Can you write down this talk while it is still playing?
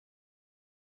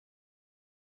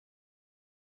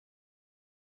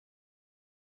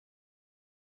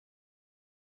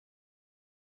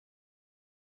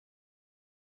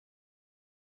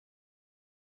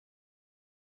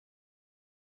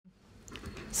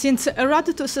Since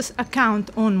Herodotus' account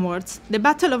onwards, the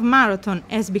Battle of Marathon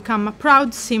has become a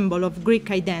proud symbol of Greek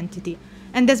identity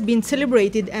and has been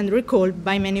celebrated and recalled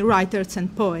by many writers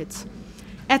and poets.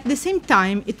 At the same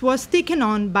time, it was taken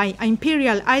on by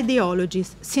imperial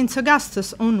ideologies since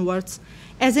Augustus onwards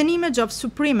as an image of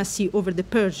supremacy over the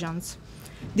Persians.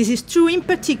 This is true in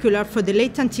particular for the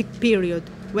late antique period,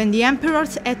 when the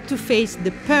emperors had to face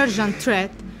the Persian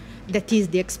threat, that is,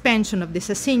 the expansion of the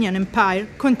Sasanian Empire,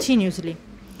 continuously.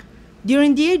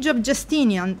 During the age of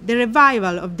Justinian, the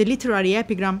revival of the literary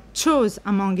epigram chose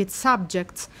among its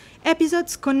subjects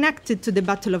episodes connected to the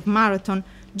Battle of Marathon,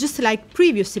 just like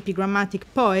previous epigrammatic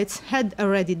poets had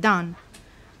already done.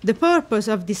 The purpose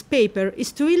of this paper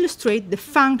is to illustrate the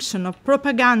function of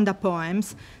propaganda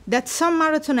poems that some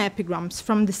marathon epigrams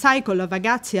from the cycle of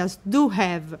Agatias do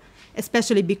have,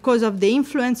 especially because of the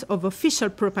influence of official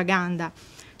propaganda,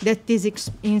 that is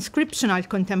inscriptional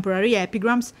contemporary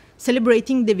epigrams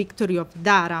celebrating the victory of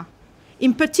Dara.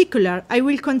 In particular, I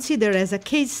will consider as a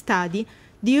case study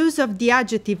the use of the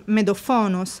adjective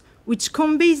medophonos, which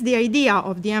conveys the idea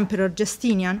of the Emperor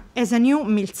Justinian as a new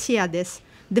Miltiades,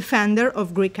 defender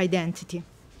of Greek identity.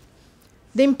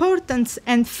 The importance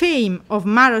and fame of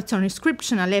marathon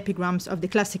inscriptional epigrams of the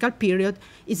classical period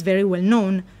is very well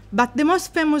known, but the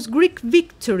most famous Greek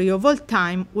victory of all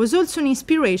time was also an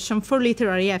inspiration for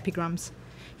literary epigrams.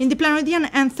 In the Planodian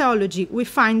anthology, we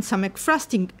find some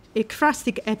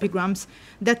ekphrastic epigrams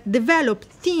that develop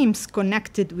themes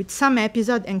connected with some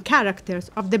episode and characters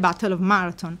of the Battle of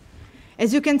Marathon.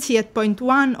 As you can see at point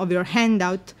 1 of your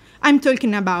handout, I'm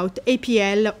talking about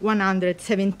APL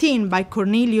 117 by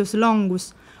Cornelius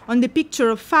Longus, on the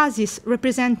picture of Phasis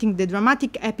representing the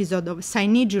dramatic episode of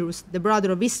Cynigerus, the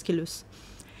brother of Aeschylus.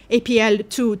 APL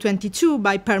 222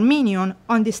 by Parmenion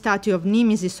on the statue of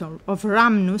Nemesis of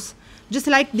Rhamnus, just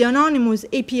like the anonymous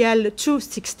APL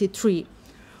 263.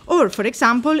 Or, for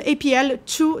example, APL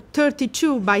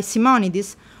 232 by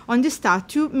Simonides on the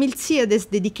statue Miltiades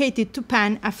dedicated to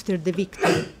Pan after the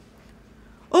victory.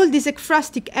 All these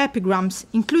ekphrastic epigrams,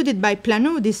 included by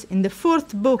Planudes in the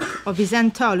 4th book of his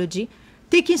anthology,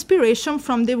 take inspiration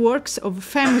from the works of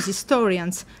famous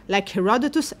historians like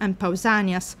Herodotus and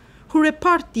Pausanias, who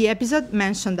report the episode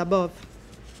mentioned above.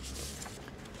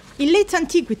 In late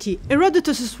antiquity,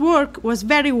 Herodotus' work was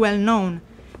very well known.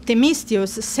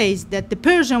 Themistios says that the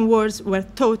Persian wars were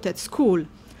taught at school,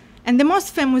 and the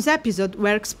most famous episodes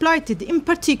were exploited in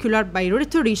particular by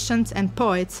rhetoricians and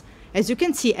poets, as you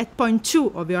can see at point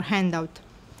 2 of your handout.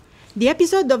 The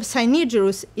episode of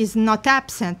Cynigerus is not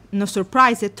absent, no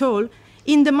surprise at all,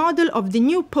 in the model of the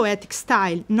new poetic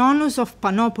style, Nonnus of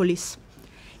Panopolis.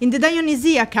 In the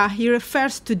Dionysiaca, he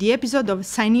refers to the episode of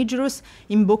Cynigerus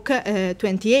in book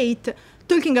 28,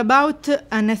 talking about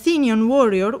an Athenian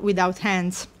warrior without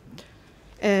hands.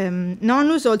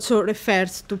 Nonnus also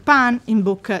refers to Pan in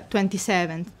book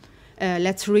 27.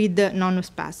 Let's read Nonnus'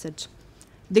 passage.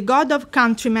 The god of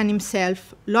countrymen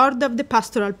himself, lord of the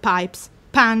pastoral pipes,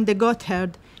 Pan the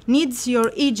goatherd, needs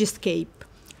your aegis cape.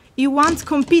 He once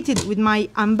competed with my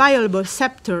unviolable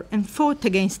scepter and fought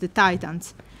against the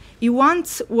Titans. He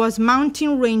once was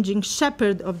mountain-ranging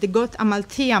shepherd of the goat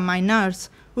Amalthea, my nurse,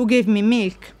 who gave me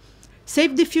milk.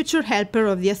 Save the future helper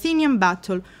of the Athenian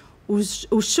battle, who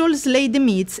shall slay the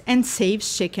Medes and save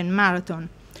shaken Marathon.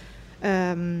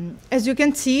 As you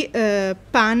can see,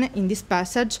 Pan in this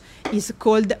passage is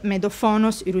called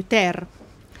Medophonos Euryter.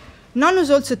 Nonnus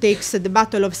also takes the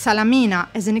Battle of Salamina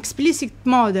as an explicit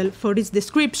model for his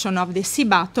description of the sea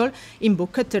battle in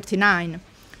book 39.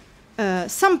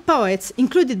 Some poets,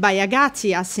 included by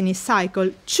Agatias in his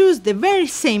cycle, choose the very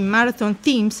same marathon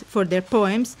themes for their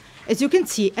poems, as you can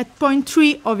see at point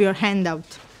 3 of your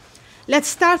handout. Let's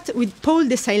start with Paul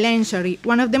the Silentiary,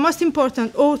 one of the most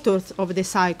important authors of the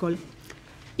cycle.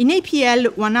 In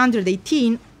APL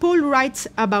 118, Paul writes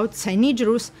about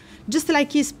Cynigerus just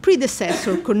like his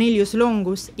predecessor Cornelius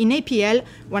Longus in APL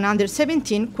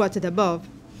 117 quoted above.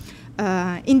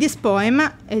 In this poem,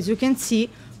 as you can see,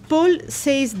 Paul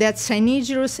says that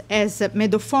Cynigerus has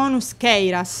Medophonus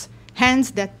Keiras,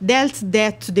 hands that dealt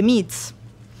death to the Medes.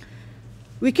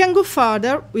 We can go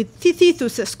further with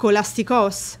Tithithus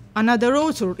Scholasticos, another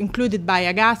author included by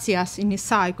Agatias in his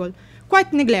cycle,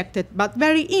 quite neglected but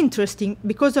very interesting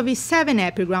because of his 7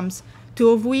 epigrams, 2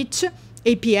 of which,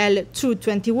 APL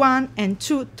 221 and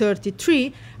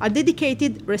 233, are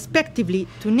dedicated respectively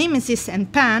to Nemesis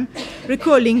and Pan,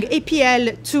 recalling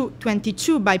APL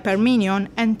 222 by Parmenion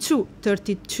and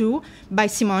 232 by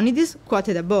Simonides,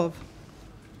 quoted above.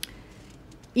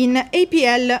 In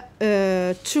APL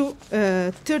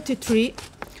 233,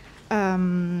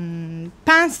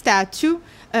 Pan's statue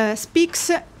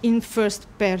speaks in first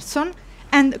person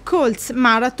and calls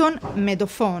Marathon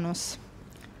Medophonos.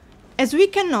 As we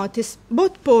can notice,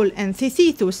 both Paul and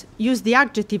Theseus use the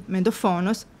adjective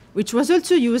Medophonos, which was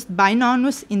also used by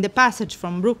Nonnus in the passage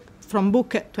from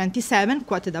Book 27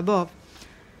 quoted above.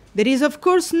 There is of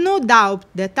course no doubt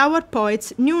that our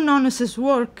poets knew Nonnus's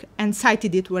work and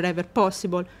cited it wherever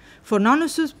possible, for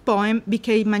Nonnus's poem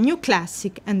became a new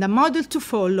classic and a model to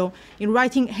follow in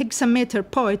writing hexameter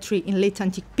poetry in late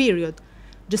antique period,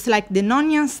 just like the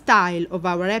Nonnian style of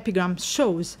our epigrams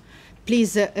shows.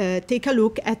 Please take a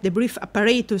look at the brief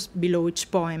apparatus below each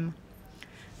poem.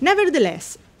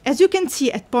 Nevertheless, as you can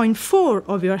see at point 4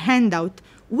 of your handout,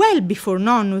 well before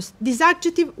Nonnus, this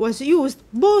adjective was used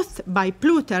both by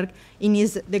Plutarch in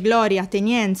his De Gloria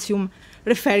Atheniensium,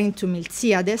 referring to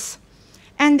Miltiades,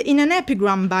 and in an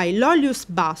epigram by Lollius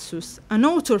Bassus, an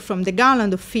author from the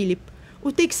Garland of Philip,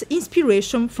 who takes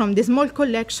inspiration from the small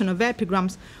collection of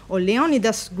epigrams on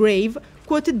Leonidas' grave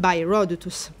quoted by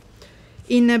Herodotus.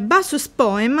 In Bassus'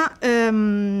 poem,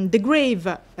 the grave,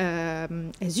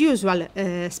 as usual,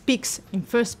 speaks in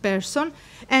first person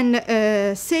and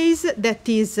says that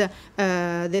is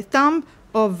the tomb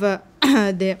of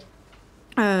the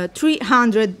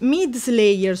 300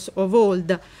 mid-slayers of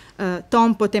old,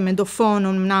 tompote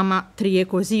medophonon nama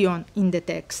triecosion in the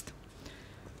text.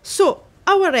 So,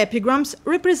 our epigrams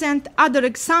represent other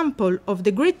example of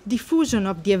the great diffusion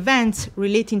of the events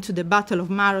relating to the Battle of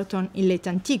Marathon in late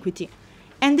antiquity,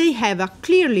 and they have a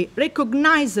clearly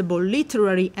recognizable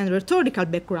literary and rhetorical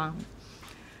background.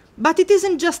 But it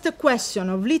isn't just a question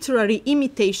of literary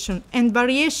imitation and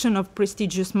variation of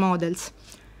prestigious models.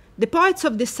 The poets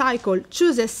of the cycle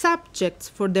choose as subjects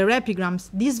for their epigrams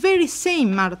these very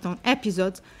same marathon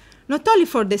episodes, not only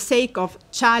for the sake of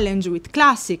challenge with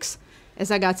classics, as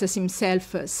Agassiz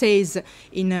himself says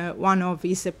in one of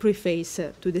his preface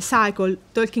to the cycle,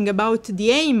 talking about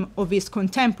the aim of his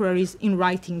contemporaries in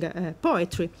writing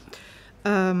poetry,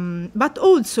 but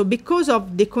also because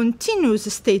of the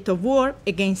continuous state of war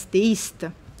against the East.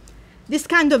 This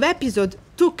kind of episode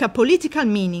took a political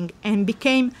meaning and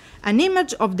became an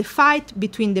image of the fight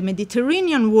between the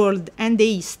Mediterranean world and the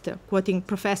East, quoting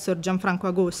Professor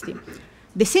Gianfranco Agosti,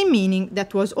 the same meaning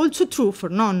that was also true for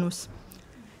Nonnus.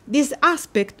 This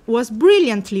aspect was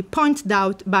brilliantly pointed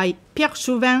out by Pierre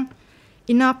Chauvin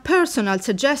in a personal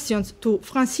suggestion to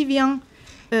Francivien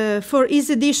for his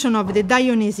edition of the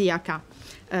Dionysiaca.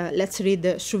 Let's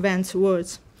read Chauvin's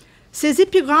words. Ces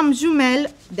épigrammes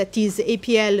jumelles, that is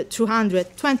APL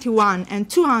 221 and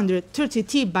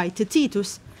 230T by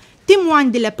Tacitus,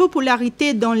 témoignent de la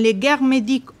popularité dont les guerres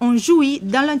médiques ont joui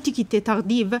dans l'Antiquité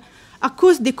tardive à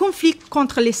cause des conflits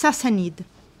contre les Sassanides.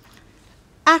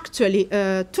 Actually,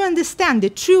 to understand the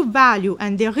true value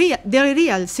and the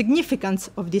real significance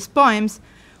of these poems,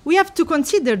 we have to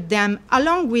consider them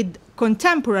along with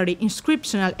contemporary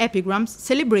inscriptional epigrams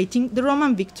celebrating the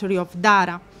Roman victory of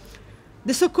Dara.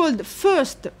 The so-called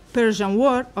First Persian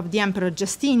War of the Emperor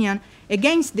Justinian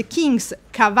against the kings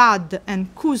Kavad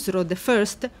and Khusro I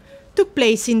took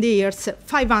place in the years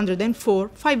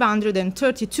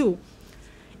 504-532.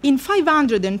 In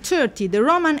 530, the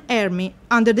Roman army,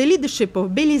 under the leadership of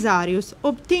Belisarius,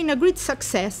 obtained a great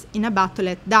success in a battle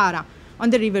at Dara, on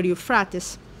the river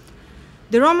Euphrates.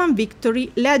 The Roman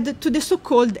victory led to the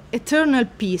so-called Eternal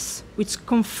Peace, which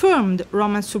confirmed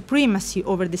Roman supremacy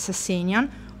over the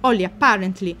Sassanian, only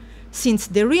apparently, since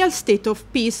the real state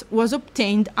of peace was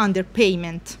obtained under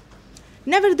payment.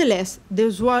 Nevertheless,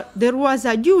 there was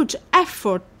a huge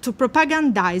effort to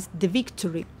propagandize the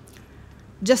victory.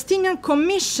 Justinian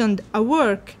commissioned a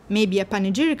work, maybe a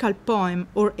panegyrical poem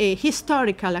or a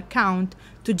historical account,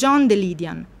 to John the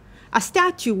Lydian. A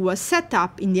statue was set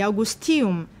up in the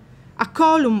Augusteum, a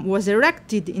column was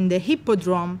erected in the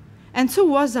Hippodrome, and so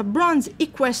was a bronze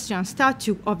equestrian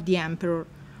statue of the emperor,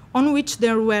 on which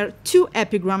there were two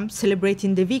epigrams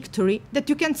celebrating the victory that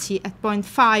you can see at point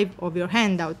 5 of your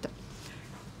handout.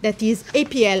 That is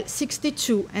APL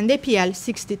 62 and APL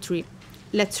 63.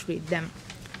 Let's read them.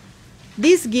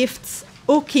 These gifts,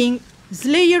 O king,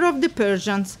 slayer of the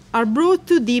Persians, are brought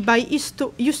to thee by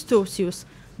Eustochius,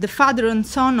 the father and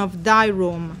son of thy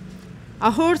Rome.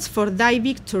 A horse for thy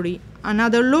victory,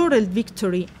 another laurel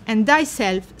victory, and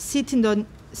thyself seated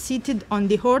on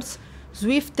the horse,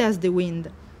 swift as the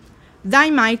wind. Thy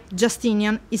might,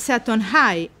 Justinian, is set on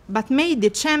high, but made the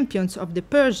champions of the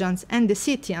Persians and the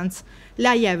Scythians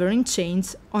lie ever in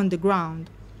chains on the ground.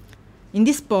 In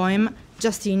this poem,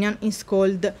 Justinian is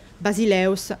called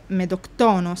Basileus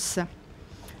Medoctonos.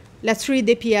 Let's read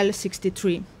APL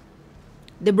 63.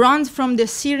 The bronze from the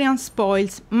Syrian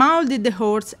spoils molded the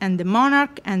horse and the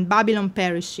monarch and Babylon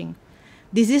perishing.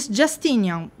 This is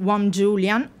Justinian, whom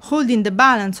Julian, holding the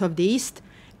balance of the East,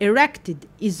 erected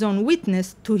his own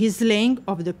witness to his slaying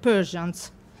of the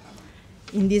Persians.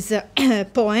 In this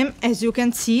poem, as you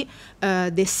can see,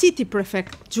 the city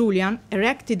prefect Julian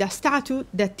erected a statue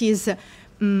that is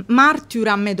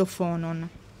Martyra Medophonon.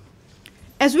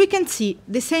 As we can see,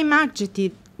 the same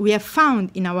adjective we have found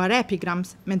in our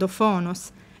epigrams,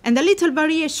 Medophonos, and a little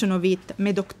variation of it,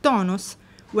 Medoctonos,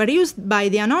 were used by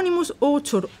the anonymous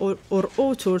author or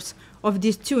authors of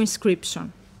these two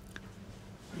inscriptions.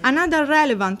 Another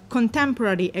relevant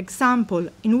contemporary example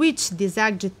in which this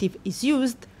adjective is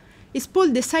used is Paul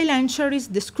the Silentiary's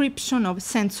description of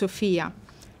Saint Sophia,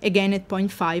 again at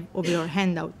point 5 of your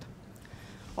handout.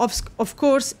 Of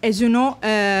course, as you know,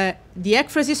 the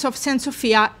ekphrasis of Saint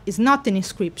Sophia is not an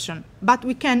inscription, but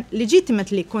we can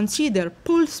legitimately consider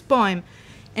Paul's poem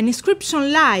an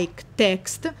inscription-like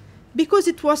text because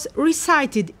it was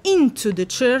recited into the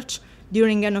church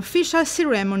during an official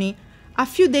ceremony a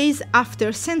few days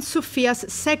after Saint Sophia's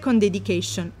second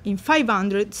dedication in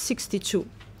 562.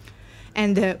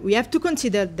 And we have to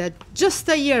consider that just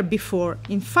a year before,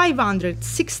 in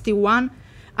 561,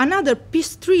 another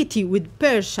peace treaty with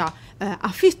Persia, a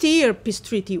 50-year peace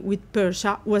treaty with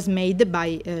Persia, was made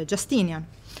by Justinian.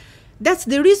 That's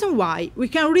the reason why we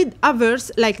can read a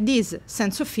verse like this,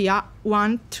 Saint Sophia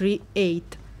 1:3-8.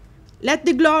 Let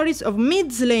the glories of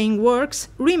mid-slaying works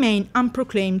remain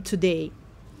unproclaimed today.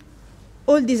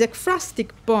 All these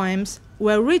ekphrastic poems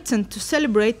were written to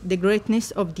celebrate the greatness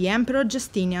of the Emperor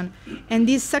Justinian and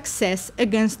his success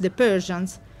against the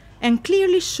Persians, and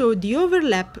clearly show the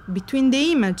overlap between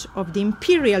the image of the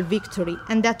imperial victory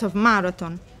and that of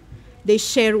Marathon. They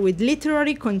share with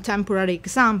literary contemporary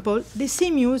example the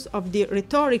same use of the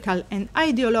rhetorical and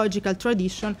ideological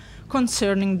tradition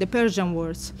concerning the Persian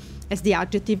wars, as the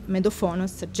adjective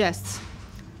Medophonos suggests.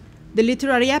 The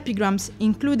literary epigrams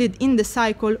included in the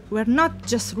cycle were not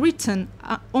just written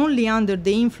only under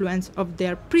the influence of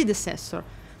their predecessor,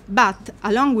 but,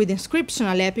 along with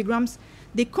inscriptional epigrams,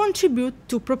 they contribute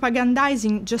to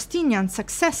propagandizing Justinian's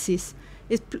successes,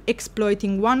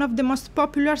 exploiting one of the most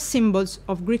popular symbols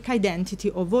of Greek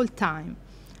identity of all time.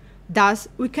 Thus,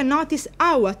 we can notice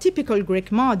how a typical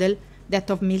Greek model, that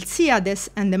of Miltiades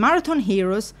and the Marathon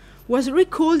heroes, was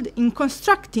recalled in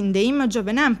constructing the image of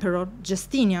an emperor,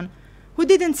 Justinian, who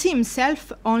didn't see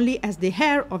himself only as the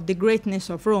heir of the greatness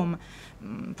of Rome.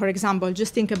 For example,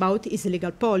 just think about his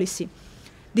legal policy.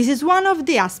 This is one of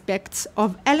the aspects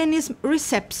of Hellenism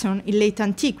reception in late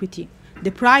antiquity,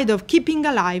 the pride of keeping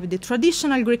alive the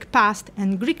traditional Greek past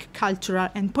and Greek cultural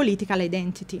and political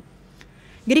identity.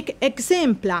 Greek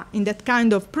exempla in that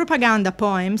kind of propaganda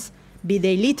poems, be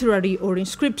they literary or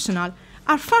inscriptional,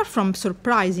 are far from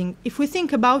surprising if we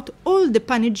think about all the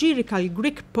panegyrical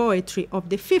Greek poetry of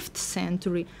the 5th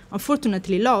century,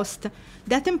 unfortunately lost,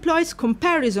 that employs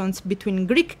comparisons between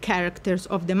Greek characters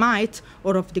of the might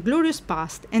or of the glorious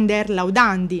past and their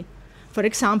laudandi. For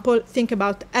example, think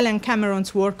about Ellen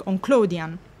Cameron's work on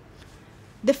Claudian.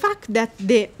 The fact that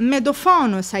the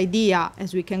Medophonos idea,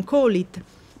 as we can call it,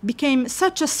 became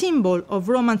such a symbol of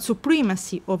Roman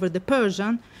supremacy over the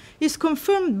Persian is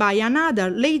confirmed by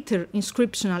another later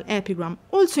inscriptional epigram,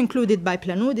 also included by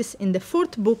Planudes in the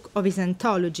 4th book of his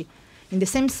anthology, in the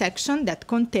same section that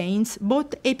contains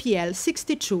both APL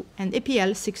 62 and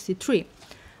APL 63.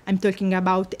 I'm talking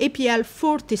about APL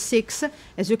 46,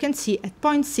 as you can see at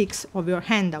point 6 of your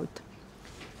handout.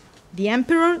 The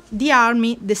emperor, the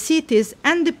army, the cities,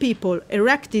 and the people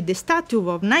erected the statue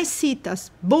of Nicetas,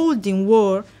 bold in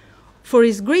war, for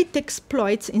his great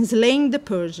exploits in slaying the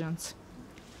Persians.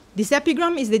 This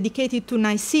epigram is dedicated to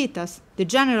Nicetas, the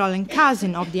general and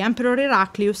cousin of the Emperor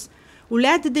Heraclius, who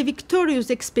led the victorious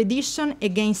expedition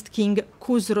against King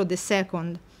Khusro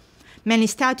II. Many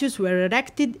statues were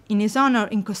erected in his honor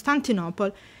in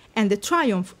Constantinople, and the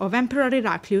triumph of Emperor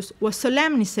Heraclius was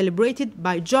solemnly celebrated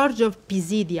by George of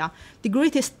Pisidia, the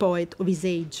greatest poet of his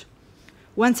age.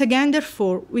 Once again,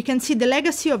 therefore, we can see the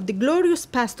legacy of the glorious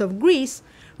past of Greece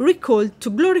recalled to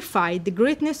glorify the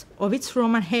greatness of its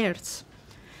Roman heirs.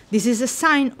 This is a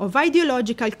sign of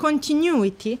ideological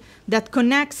continuity that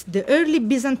connects the early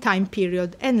Byzantine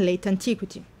period and late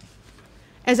antiquity.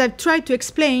 As I've tried to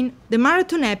explain, the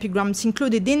Marathon epigrams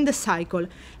included in the cycle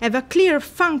have a clear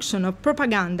function of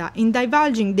propaganda in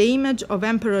divulging the image of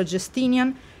Emperor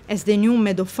Justinian as the new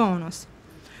Medophonos.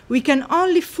 We can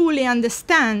only fully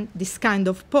understand this kind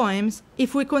of poems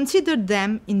if we consider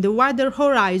them in the wider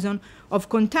horizon of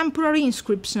contemporary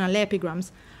inscriptional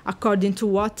epigrams, according to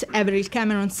what Avril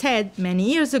Cameron said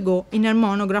many years ago in her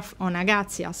monograph on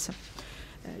Agatias.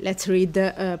 Let's read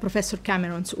Professor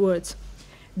Cameron's words.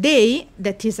 They,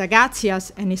 that is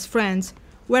Agatias and his friends,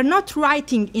 were not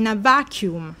writing in a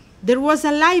vacuum. There was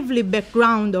a lively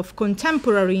background of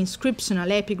contemporary inscriptional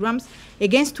epigrams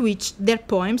against which their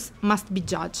poems must be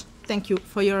judged. Thank you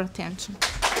for your attention.